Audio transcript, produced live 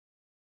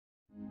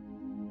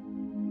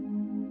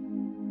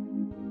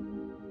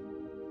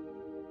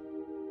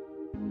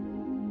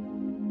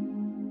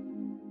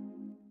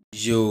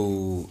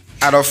Yo,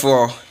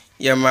 adofo,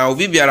 yema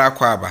obi biara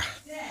kwa aba.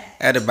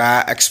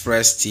 Edeba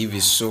Express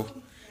TV so.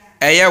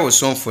 Eya wo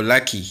sonfo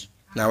lucky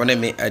na wona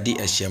me adi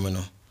ahyem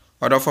no.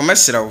 Odofo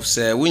mesrew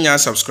se wunya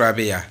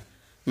subscribe ya.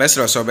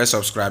 Mesrew so be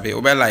subscribe,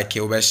 obe like,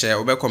 obe share,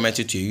 obe comment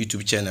to your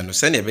YouTube channel no.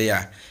 Send be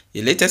ya.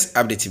 The latest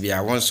update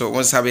bia won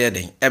sabe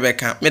den.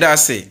 Ebeka me da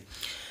say.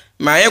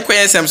 Ma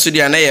yekwen samsudi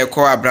na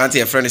yekọ abrante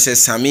ye friend say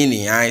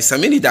Samini.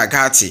 Samini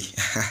dagati.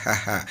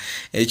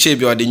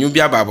 Echebi ode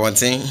nyubia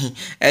babonten.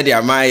 E de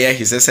amaye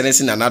his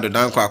excellency na nado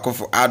danko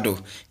akofo ado.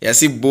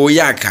 Yesi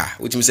boyaka,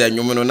 which means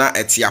nyumo no na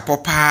etia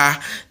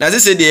popa. Na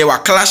say they were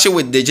clashing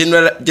with the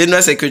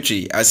general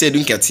secretary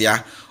Asiedu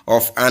nketia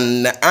of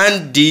an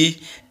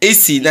Andy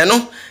AC na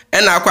no.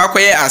 E na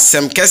akwakoye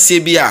asem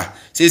kese bia.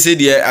 Say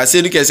dear,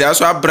 Asiedu Kese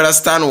aso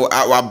abrastan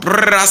wa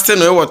brastan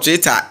no wo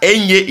Twitter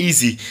enye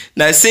easy.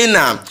 Na say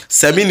na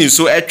Samini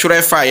so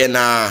etwere fire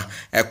na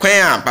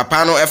ekwan a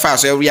papa no efa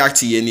so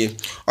react ye ni.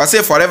 O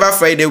say Forever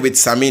Friday with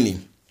Samini.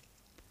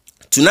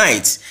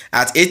 Tonight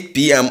at 8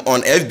 p.m.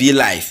 on FB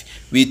Live,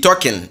 we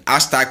talking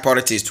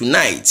 #politics.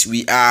 Tonight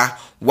we are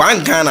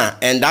one Ghana,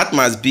 and that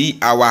must be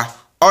our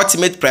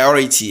ultimate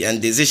priority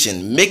and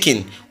decision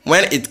making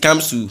when it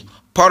comes to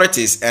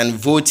politics and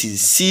voting.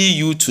 See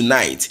you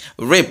tonight.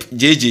 Rip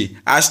JJ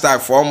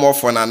 #for more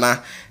for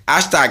nana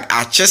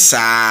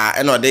 #achesa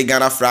and ode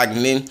Ghana flag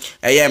name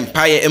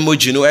empire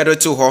emoji no edo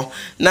to ho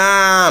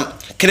na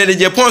Kennedy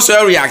Agyapong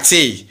so react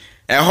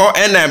ho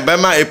and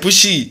bema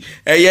epushi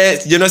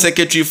general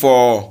secretary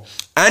for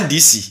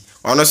NDC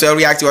ono so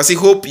react was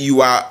hope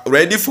you are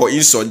ready for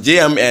insult.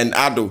 JM and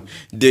Ado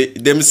they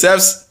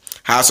themselves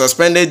have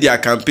suspended their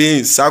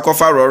campaign sake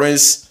of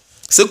Lawrence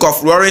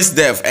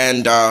death,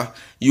 and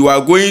you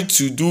are going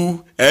to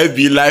do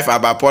heavy life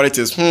about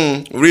politics.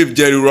 Rip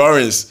Jerry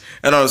Lawrence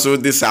and also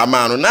this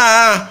man.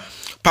 Nah,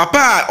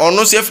 Papa, or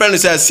no, your friend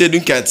says Asiedu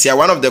nketia,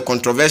 one of the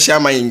controversial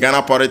man in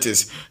Ghana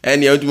politics.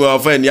 And you do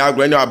offend you are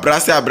going to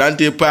brasta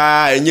brante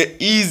pa and you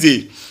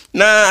easy.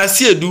 Nah,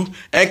 Asiedu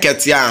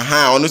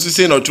nketia, on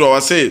say no true. I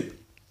say,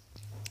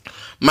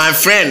 my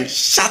friend,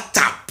 shut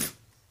up.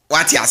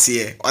 What you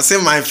say? I say,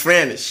 my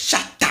friend,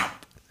 shut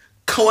up.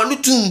 Come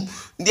on, to.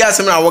 There are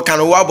some that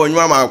can work on you.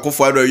 I'm going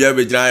for the year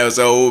behind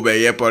yourself. Be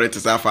here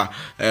politics afa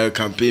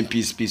campaign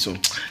peace.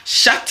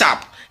 Shut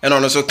up. And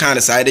also kind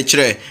of side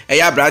chere.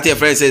 Eya brother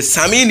friend says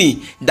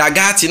Samini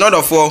dagati not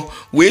of all.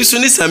 We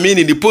soon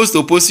Samini the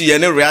post you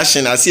any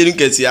reaction. I see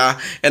nketia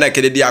and I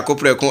can dey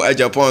akopre kon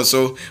Agyapong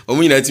so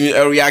omu na timi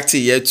react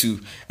here too.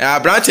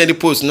 Brother the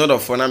post not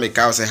of na make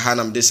say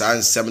hanam this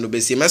and 7 be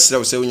see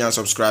message say unya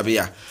subscribe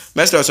here.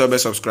 Message so be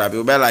subscribe,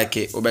 obe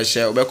like, obe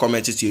share, obe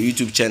comment to your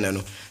YouTube channel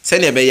no.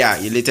 Send e be ya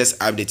your latest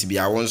update be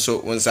a won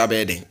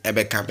sabe den.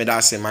 Ebe ka me da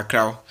se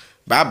macro.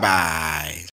 Bye bye.